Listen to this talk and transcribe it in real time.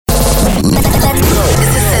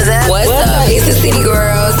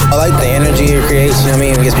beats, you know what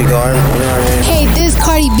I mean? It gets me going, you know what I mean? Hey, this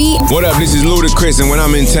Cardi B. What up, this is Ludacris, and when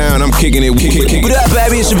I'm in town, I'm kicking it. What up,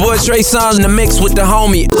 baby? It's your boy Trey Songz in the mix with the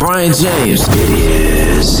homie Brian James. It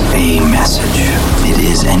is a message. It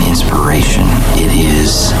is an inspiration. It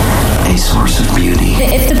is a source of beauty.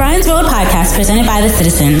 It's the Brian's World Podcast presented by the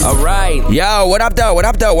Citizens. All right. Yo, what up, though? What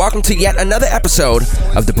up, though? Welcome to yet another episode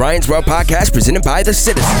of the Brian's World Podcast presented by the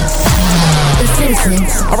Citizens.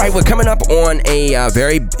 All right, we're coming up on a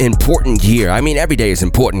very important year. I mean, every day is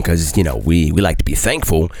important because, you know, we like to be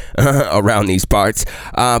thankful around these parts.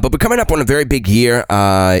 But we're coming up on a very big year.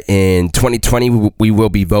 In 2020, we will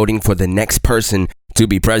be voting for the next person to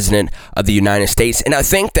be president of the United States. And I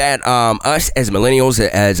think that us as millennials,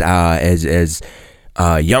 as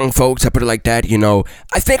young folks, I put it like that, you know,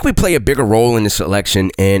 I think we play a bigger role in this election,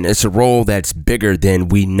 and it's a role that's bigger than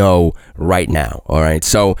we know right now. All right.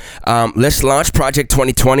 So let's launch Project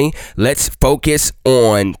 2020. Let's focus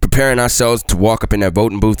on preparing ourselves to walk up in that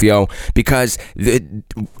voting booth, yo, because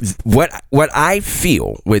what I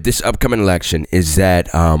feel with this upcoming election is that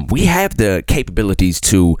we have the capabilities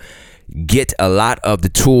to get a lot of the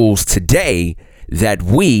tools today that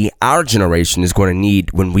our generation, is going to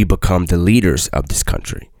need when we become the leaders of this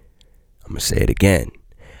country. I'm going to say it again.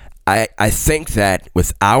 I think that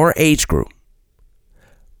with our age group,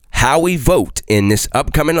 how we vote in this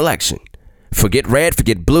upcoming election, forget red,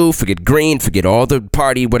 forget blue, forget green, forget all the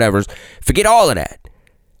party, whatever, forget all of that.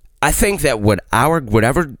 I think that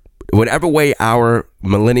whatever way our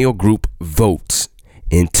millennial group votes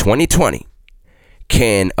in 2020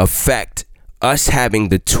 can affect us having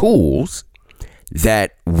the tools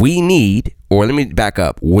that we need, or let me back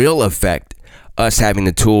up, will affect us having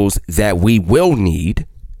the tools that we will need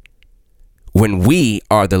when we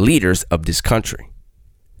are the leaders of this country.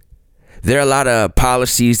 There are a lot of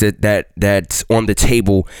policies that's on the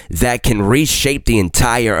table that can reshape the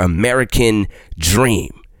entire American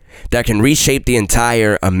dream, that can reshape the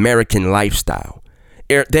entire American lifestyle.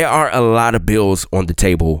 There are a lot of bills on the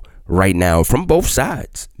table right now from both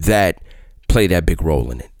sides that play that big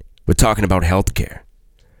role in it. We're talking about healthcare.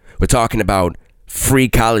 We're talking about free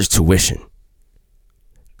college tuition.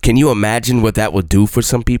 Can you imagine what that will do for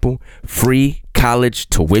some people? Free college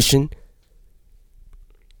tuition?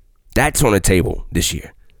 That's on the table this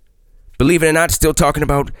year. Believe it or not, still talking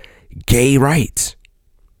about gay rights.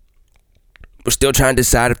 We're still trying to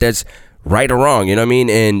decide if that's right or wrong, you know what I mean?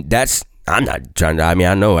 And I'm not trying to,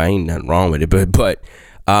 I know I ain't nothing wrong with it, but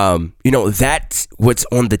you know, that's what's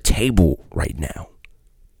on the table right now.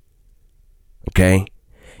 Okay?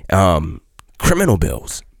 Criminal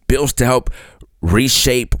bills to help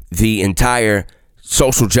reshape the entire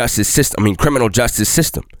social justice system, criminal justice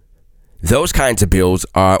system. Those kinds of bills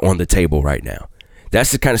are on the table right now.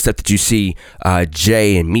 That's the kind of stuff that you see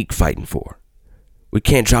Jay and Meek fighting for. We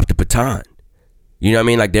can't drop the baton. You know what I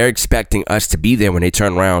mean? Like, they're expecting us to be there when they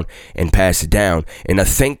turn around and pass it down. And I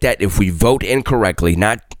think that if we vote incorrectly,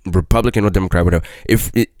 not Republican or Democrat, whatever,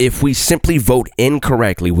 if we simply vote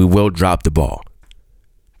incorrectly, we will drop the ball.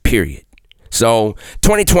 Period. So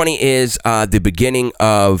 2020 is the beginning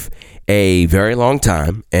of a very long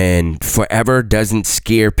time, and forever doesn't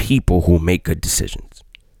scare people who make good decisions.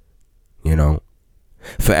 You know,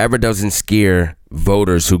 forever doesn't scare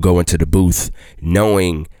voters who go into the booth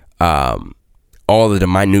knowing all of the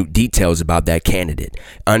minute details about that candidate,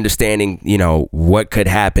 understanding, you know, what could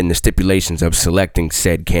happen, the stipulations of selecting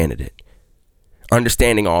said candidate,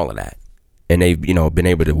 understanding all of that. And they've, you know, been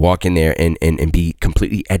able to walk in there and be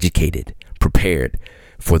completely educated, prepared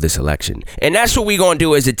for this election. And that's what we're going to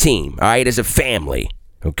do as a team, all right, as a family.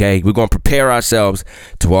 Okay, we're going to prepare ourselves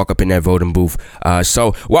to walk up in that voting booth.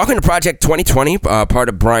 So welcome to Project 2020, part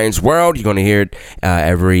of Brian's World. You're going to hear it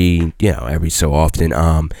every so often.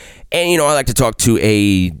 And, you know, I like to talk to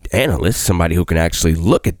a analyst, somebody who can actually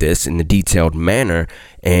look at this in a detailed manner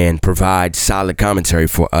and provide solid commentary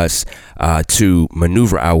for us to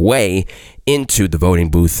maneuver our way into the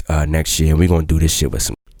voting booth next year. And we're going to do this shit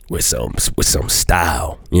with some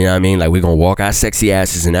style. You know what I mean? Like, we're going to walk our sexy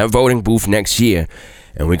asses in that voting booth next year,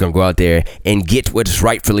 and we're going to go out there and get what is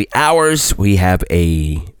rightfully ours. We have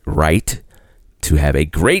a right to have a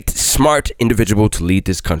great, smart individual to lead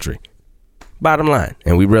this country. Bottom line.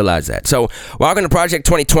 And we realize that. So welcome to Project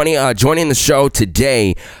 2020. Joining the show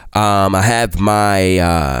today, I have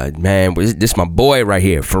my, this is my boy right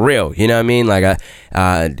here, for real. You know what I mean? Like,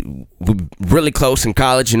 we're really close in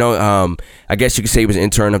college, you know. I guess you could say he was an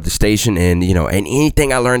intern of the station, and, you know, and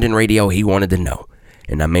anything I learned in radio, he wanted to know.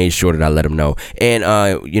 And I made sure that I let him know. And,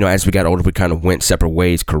 you know, as we got older, we kind of went separate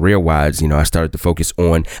ways career-wise. You know, I started to focus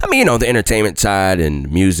on, the entertainment side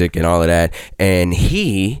and music and all of that. And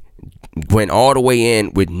he went all the way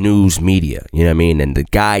in with news media. You know what I mean? And the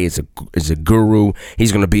guy is a guru.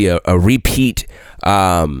 He's going to be a repeat,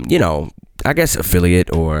 I guess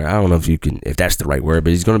affiliate, or I don't know if that's the right word, but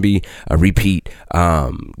he's going to be a repeat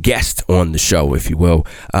guest on the show, if you will,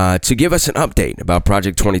 to give us an update about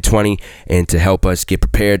Project 2020 and to help us get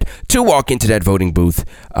prepared to walk into that voting booth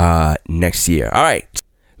next year. All right,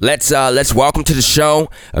 let's welcome to the show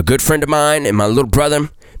a good friend of mine and my little brother,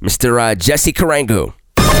 Mr. Jessie Karangu.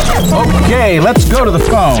 Okay, let's go to the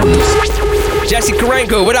phone. Jessie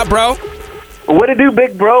Karangu, what up, bro? What it do,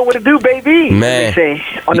 big bro? What it do, baby? Man. They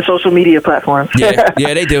say on the social media platforms. Yeah,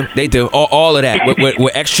 they do. All of that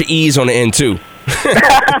with extra E's on the end too.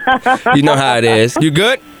 You know how it is. You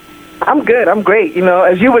good? I'm good. I'm great.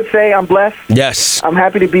 As you would say, I'm blessed. Yes. I'm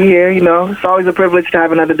happy to be here. It's always a privilege to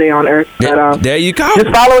have another day on Earth. But, there you go. Just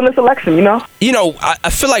following this election, I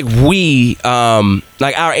feel like we,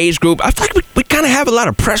 like our age group, I feel like we kind of have a lot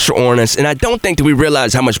of pressure on us, and I don't think that we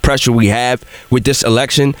realize how much pressure we have with this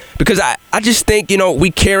election, because I just think, we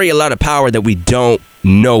carry a lot of power that we don't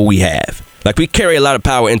know we have. Like, we carry a lot of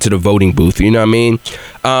power into the voting booth, you know what I mean?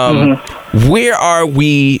 Where are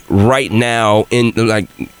we right now in, like,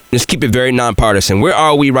 let's keep it very nonpartisan. Where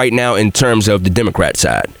are we right now in terms of the Democrat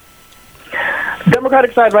side?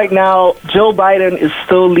 Democratic side right now, Joe Biden is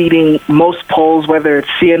still leading most polls, whether it's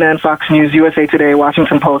CNN, Fox News, USA Today,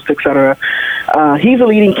 Washington Post, etc. He's a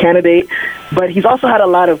leading candidate, but he's also had a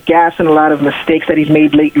lot of gaffes and a lot of mistakes that he's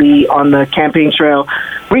made lately on the campaign trail.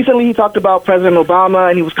 Recently, he talked about President Obama,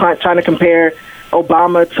 and he was trying to compare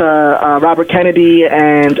Obama to Robert Kennedy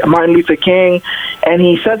and Martin Luther King, and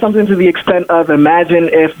he said something to the extent of, imagine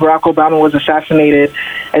if Barack Obama was assassinated,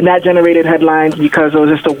 and that generated headlines because it was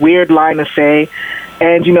just a weird line to say.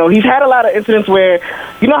 And, he's had a lot of incidents where,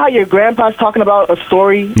 how your grandpa's talking about a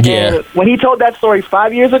story? Yeah. And when he told that story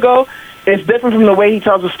 5 years ago, it's different from the way he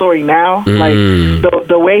tells the story now. Like,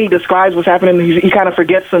 the way he describes what's happening, he kind of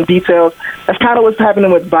forgets some details. That's kind of what's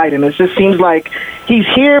happening with Biden. It just seems like he's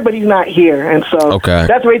here, but he's not here. And so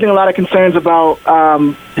that's raising a lot of concerns about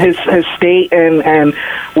his state and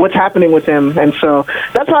what's happening with him. And so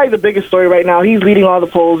that's probably the biggest story right now. He's leading all the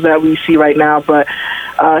polls that we see right now, but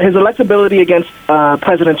his electability against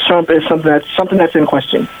President Trump is something that's in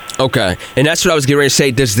question. Okay, and that's what I was getting ready to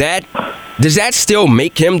say. Does that still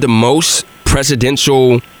make him the most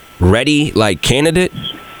presidential ready candidate?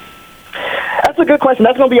 That's a good question.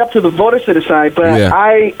 That's going to be up to the voters to decide. But yeah.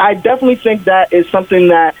 I definitely think that is something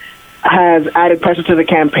that has added pressure to the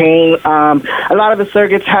campaign. A lot of the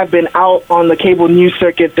surrogates have been out on the cable news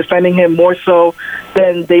circuit defending him more so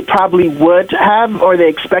than they probably would have or they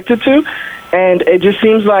expected to. And it just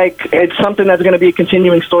seems like it's something that's going to be a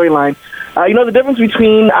continuing storyline. The difference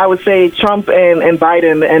between, I would say, Trump and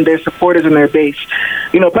Biden and their supporters and their base.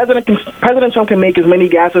 President Trump can make as many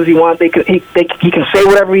gaffes as he wants. He can say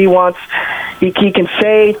whatever he wants. He can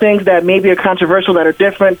say things that maybe are controversial, that are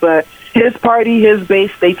different, but his party, his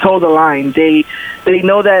base, they toe the line. They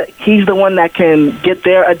know that he's the one that can get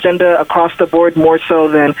their agenda across the board more so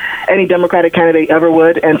than any Democratic candidate ever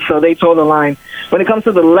would, and so they toe the line. When it comes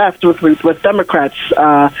to the left with Democrats,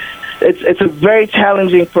 it's a very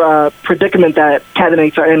challenging predicament that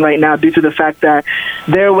candidates are in right now due to the fact that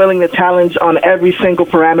they're willing to challenge on every single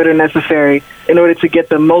parameter necessary in order to get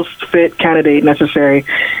the most fit candidate necessary.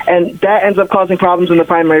 And that ends up causing problems in the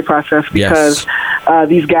primary process because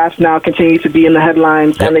these gaffes now continue to be in the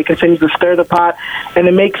headlines and they continue to stir the pot, and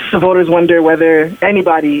it makes voters wonder whether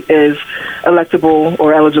anybody is electable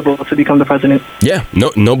or eligible to become the president. Yeah,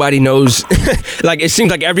 nobody knows. It seems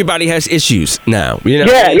like everybody has issues now.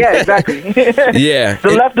 Yeah, exactly. Yeah.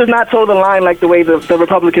 The left does not toe the line like the way the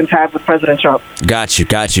Republicans have with President Trump. Got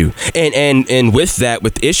you. And with that,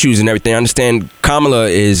 with issues and everything, I understand Kamala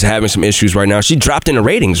is having some issues right now. She dropped in the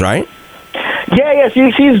ratings, right? Yeah,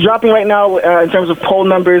 she's dropping right now in terms of poll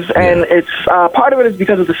numbers, and it's part of it is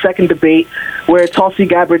because of the second debate where Tulsi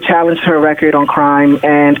Gabbard challenged her record on crime,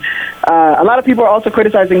 and a lot of people are also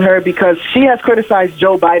criticizing her because she has criticized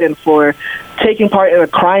Joe Biden for taking part in a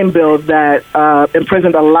crime bill that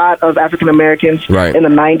imprisoned a lot of African Americans in the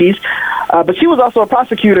 90s. But she was also a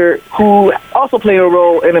prosecutor who also played a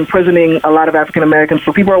role in imprisoning a lot of African Americans.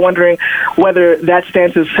 So people are wondering whether that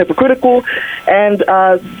stance is hypocritical, and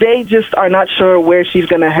they just are not sure where she's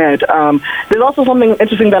going to head. There's also something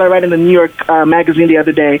interesting that I read in the New York magazine the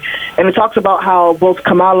other day, and it talks about how both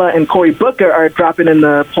Kamala and Cory Booker are dropping in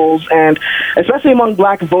the polls, and especially among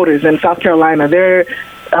black voters in South Carolina. They're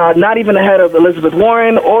not even ahead of Elizabeth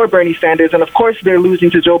Warren or Bernie Sanders. And, of course, they're losing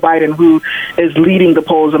to Joe Biden, who is leading the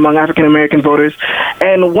polls among African-American voters.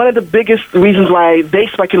 And one of the biggest reasons why they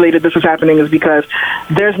speculated this was happening is because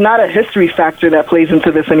there's not a history factor that plays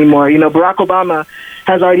into this anymore. You know, Barack Obama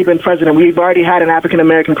has already been president. We've already had an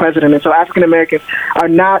African-American president. And so African-Americans are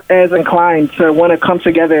not as inclined to want to come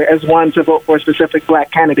together as one to vote for a specific black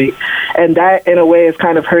candidate. And that, in a way, is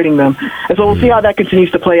kind of hurting them. And so we'll see how that continues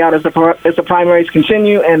to play out as the primaries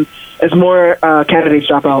continue and as more candidates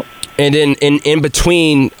drop out. And then in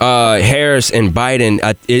between Harris and Biden,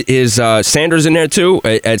 is Sanders in there too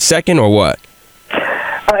at second or what?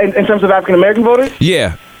 In terms of African-American voters?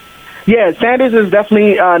 Yeah. Yeah, Sanders is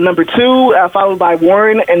definitely number 2, followed by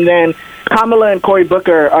Warren, and then Kamala and Cory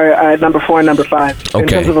Booker are number 4 and number 5 in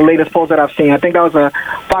terms of the latest polls that I've seen. I think that was a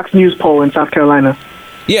Fox News poll in South Carolina.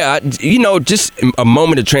 Yeah, you know, just a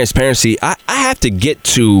moment of transparency. I have to get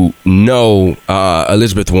to know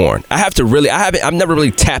Elizabeth Warren. I've never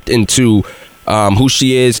really tapped into who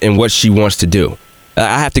she is and what she wants to do.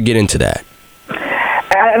 I have to get into that.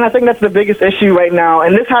 And I think that's the biggest issue right now.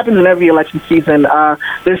 And this happens in every election season.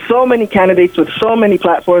 There's so many candidates with so many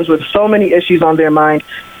platforms, with so many issues on their mind.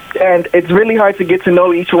 And it's really hard to get to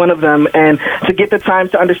know each one of them and to get the time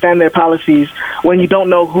to understand their policies when you don't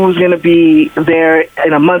know who's going to be there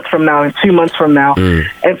in a month from now, in 2 months from now.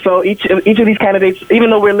 And so each of these candidates, even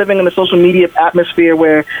though we're living in a social media atmosphere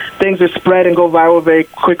where things are spread and go viral very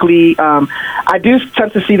quickly, I do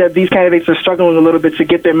tend to see that these candidates are struggling a little bit to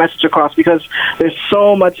get their message across because there's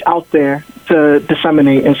so much out there to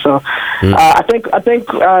disseminate. And so I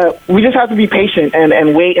think we just have to be patient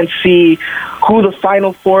and wait and see who the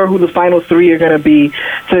final 4, who the final 3 are going to be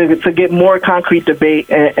to get more concrete debate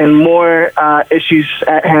and more issues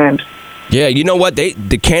at hand. Yeah, you know what?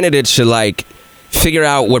 The candidates should figure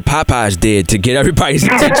out what Popeyes did to get everybody's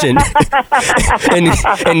attention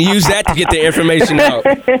and use that to get the information out.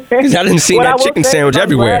 Because I didn't see that chicken sandwich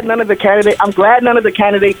everywhere. I'm glad none of the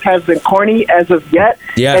candidates has been corny as of yet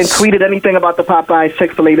and tweeted anything about the Popeyes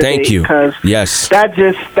Chick-fil-A debate. Thank you. Because yes, that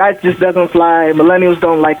just doesn't fly. Millennials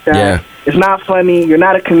don't like that. Yeah. It's not funny. You're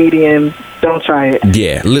not a comedian. Don't try it.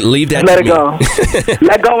 Yeah, leave that. Let it go.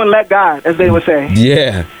 Let go and let God, as they would say.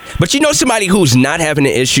 Yeah, but you know somebody who's not having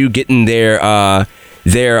an issue getting their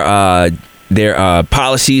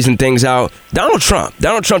policies and things out? Donald Trump.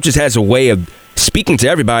 Donald Trump just has a way of speaking to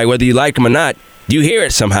everybody, whether you like him or not. You hear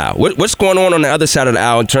it somehow. What's going on the other side of the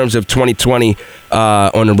aisle in terms of 2020 in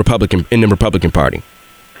the Republican Party?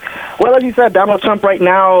 Well, as you said, Donald Trump right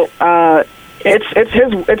now.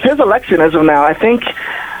 It's his election as of now. I think,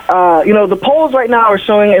 the polls right now are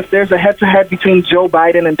showing if there's a head-to-head between Joe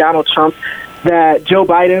Biden and Donald Trump, that Joe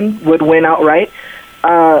Biden would win outright.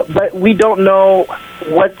 But we don't know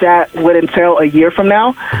what that would entail a year from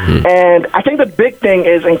now. Mm-hmm. And I think the big thing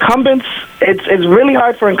is incumbents. It's really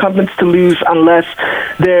hard for incumbents to lose unless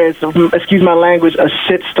there's, excuse my language, a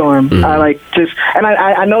shitstorm. Mm-hmm.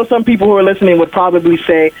 I know some people who are listening would probably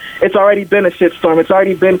say it's already been a shitstorm. It's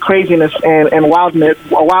already been craziness and wildness,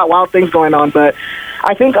 wild things going on. But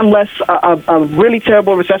I think unless a really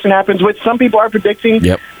terrible recession happens, which some people are predicting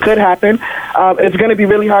could happen, it's going to be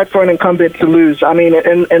really hard for an incumbent to lose. I mean,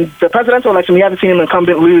 in the presidential election, we haven't seen an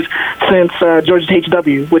incumbent lose since George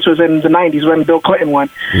H.W., which was in the 90s when Bill Clinton won.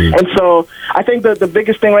 Mm. And so I think the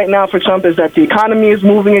biggest thing right now for Trump is that the economy is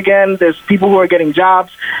moving again. There's people who are getting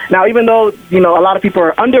jobs. Now, even though, a lot of people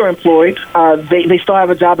are underemployed, they still have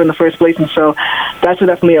a job in the first place. And so that's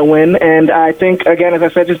definitely a win. And I think, again, as I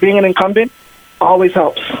said, just being an incumbent always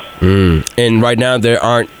helps. And right now there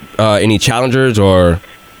aren't any challengers or...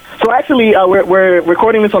 So actually, we're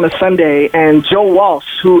recording this on a Sunday, and Joe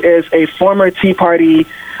Walsh, who is a former Tea Party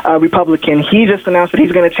Republican, he just announced that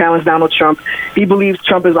he's going to challenge Donald Trump. He believes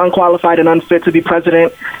Trump is unqualified and unfit to be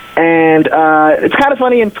president. And it's kind of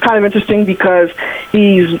funny and it's kind of interesting because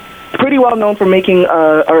he's pretty well known for making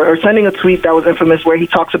or sending a tweet that was infamous where he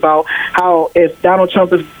talks about how if Donald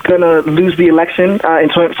Trump is going to lose the election in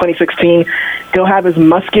 2016, he'll have his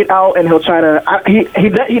musket out and he'll try to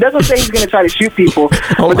he doesn't say he's going to try to shoot people,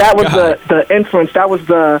 but that was the inference. That was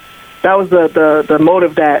the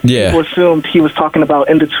motive that people assumed he was talking about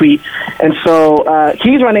in the tweet. And so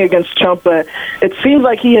he's running against Trump, but it seems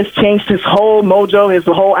like he has changed his whole mojo, his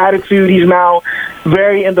whole attitude. He's now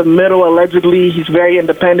very in the middle, allegedly. He's very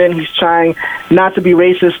independent. He's trying not to be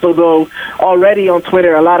racist, although already on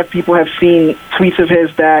Twitter, a lot of people have seen tweets of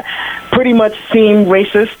his that pretty much seem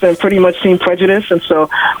racist and pretty much seem prejudiced. And so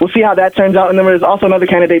we'll see how that turns out. And then there's also another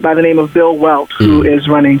candidate by the name of Bill Weld who is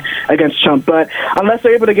running against Trump. But unless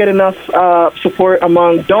they're able to get enough support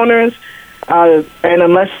among donors, And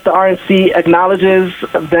unless the RNC acknowledges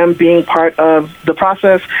them being part of the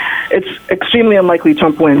process, it's extremely unlikely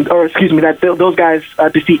Trump wins, or excuse me, that those guys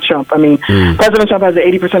defeat Trump. I mean, President Trump has an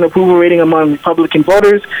 80% approval rating among Republican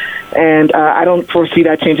voters, and I don't foresee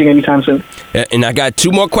that changing anytime soon. And I got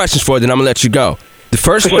 2 more questions for you, then I'm going to let you go. The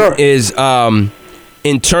first one is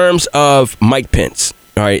in terms of Mike Pence.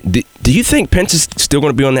 All right, do you think Pence is still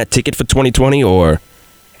going to be on that ticket for 2020, or?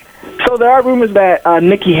 So there are rumors that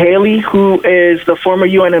Nikki Haley, who is the former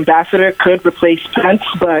UN ambassador, could replace Pence,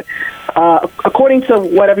 but according to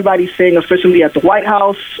what everybody's saying officially at the White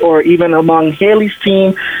House or even among Haley's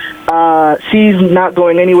team, she's not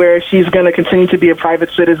going anywhere. She's going to continue to be a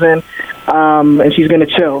private citizen, and she's going to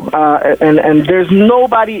chill. And there's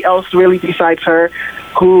nobody else really besides her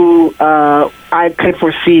who I could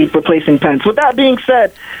foresee replacing Pence. With that being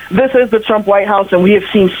said, this is the Trump White House, and we have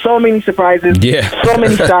seen so many surprises, so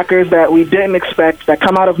many shockers that we didn't expect that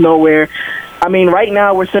come out of nowhere. I mean, right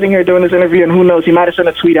now we're sitting here doing this interview, and who knows, he might have sent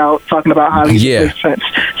a tweet out talking about how he replaced Pence.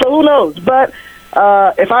 So who knows? But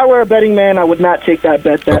if I were a betting man, I would not take that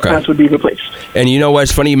bet that Pence would be replaced. And you know what?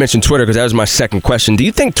 It's funny you mentioned Twitter, because that was my second question. Do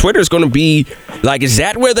you think Twitter is going to be, like, is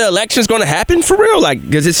that where the election is going to happen for real? Like,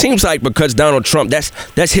 because it seems like because Donald Trump,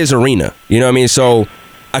 that's his arena. You know what I mean? So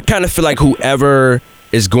I kind of feel like whoever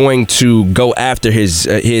is going to go after his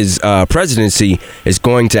presidency is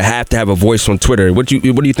going to have a voice on Twitter. What do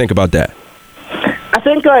you think about that? I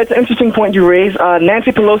think it's an interesting point you raised.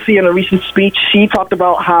 Nancy Pelosi, in a recent speech, she talked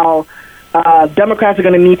about how Democrats are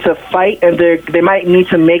going to need to fight, and they might need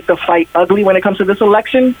to make the fight ugly when it comes to this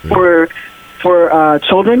election for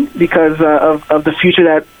children, because of the future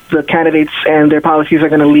that the candidates and their policies are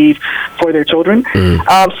going to leave for their children.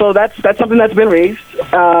 So that's something that's been raised.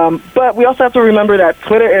 But we also have to remember that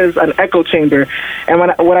Twitter is an echo chamber, and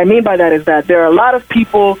what I mean by that is that there are a lot of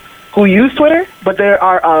people who use Twitter, but there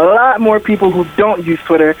are a lot more people who don't use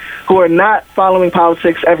Twitter, who are not following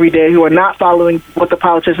politics every day, who are not following what the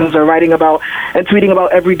politicians are writing about and tweeting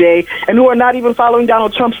about every day, and who are not even following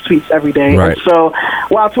Donald Trump's tweets every day. Right. And so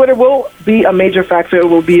while Twitter will be a major factor, it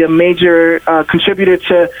will be a major contributor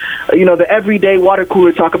to, the everyday water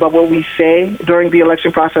cooler talk about what we say during the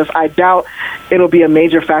election process, I doubt it'll be a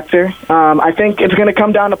major factor. I think it's going to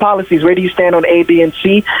come down to policies. Where do you stand on A, B, and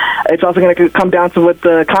C? It's also going to come down to what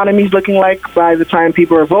the economy is looking like by the time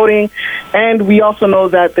people are voting, and we also know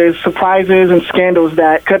that there's surprises and scandals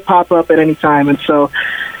that could pop up at any time, and so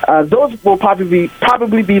those will probably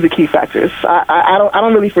be the key factors. I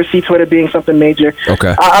don't really foresee Twitter being something major,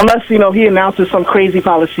 unless he announces some crazy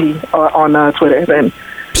policy on Twitter. Then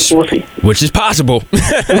we'll see. Which is possible.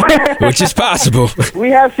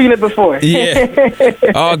 We have seen it before. Yeah.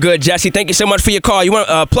 All good, Jessie. Thank you so much for your call. You want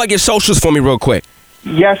to plug your socials for me real quick?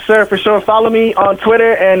 Yes, sir, for sure. Follow me on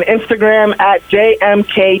Twitter and Instagram at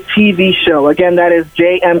JMK Show. Again, that is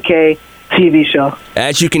JMK TV show.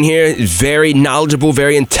 As you can hear, very knowledgeable,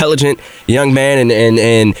 very intelligent young man,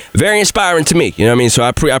 and very inspiring to me. You know what I mean? So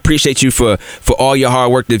I appreciate you for all your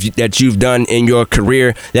hard work that you've done in your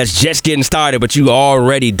career. That's just getting started, but you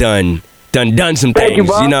already done some things. Thank you,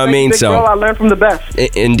 bro. You know what I mean? So bro, I learned from the best.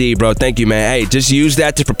 Indeed, bro. Thank you, man. Hey, just use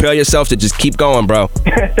that to propel yourself to just keep going, bro.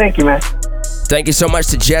 Thank you, man. Thank you so much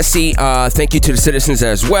to Jessie. Thank you to the citizens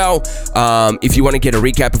as well. If you want to get a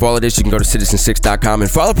recap of all of this, you can go to citizen6.com and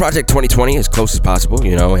follow Project 2020 as close as possible,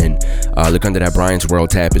 and look under that Brian's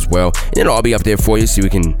World tab as well. And it'll all be up there for you, so you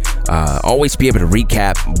can always be able to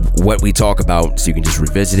recap what we talk about, so you can just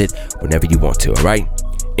revisit it whenever you want to, all right?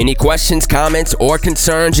 Any questions, comments, or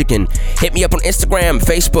concerns, you can hit me up on Instagram,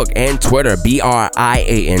 Facebook, and Twitter,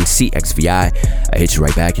 BRIANCXVI. I hit you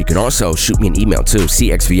right back. You can also shoot me an email too,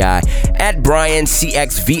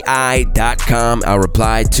 cxvi@briancxvi.com. I'll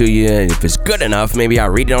reply to you. If it's good enough, maybe I'll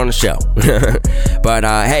read it on the show. But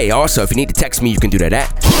hey, also, if you need to text me, you can do that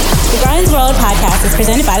at... The Brian's World podcast is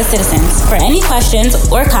presented by the citizens. For any questions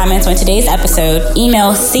or comments on today's episode,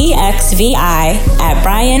 email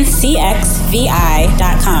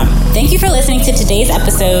cxvi@briancxvi.com. Thank you for listening to today's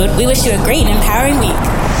episode. We wish you a great and empowering week.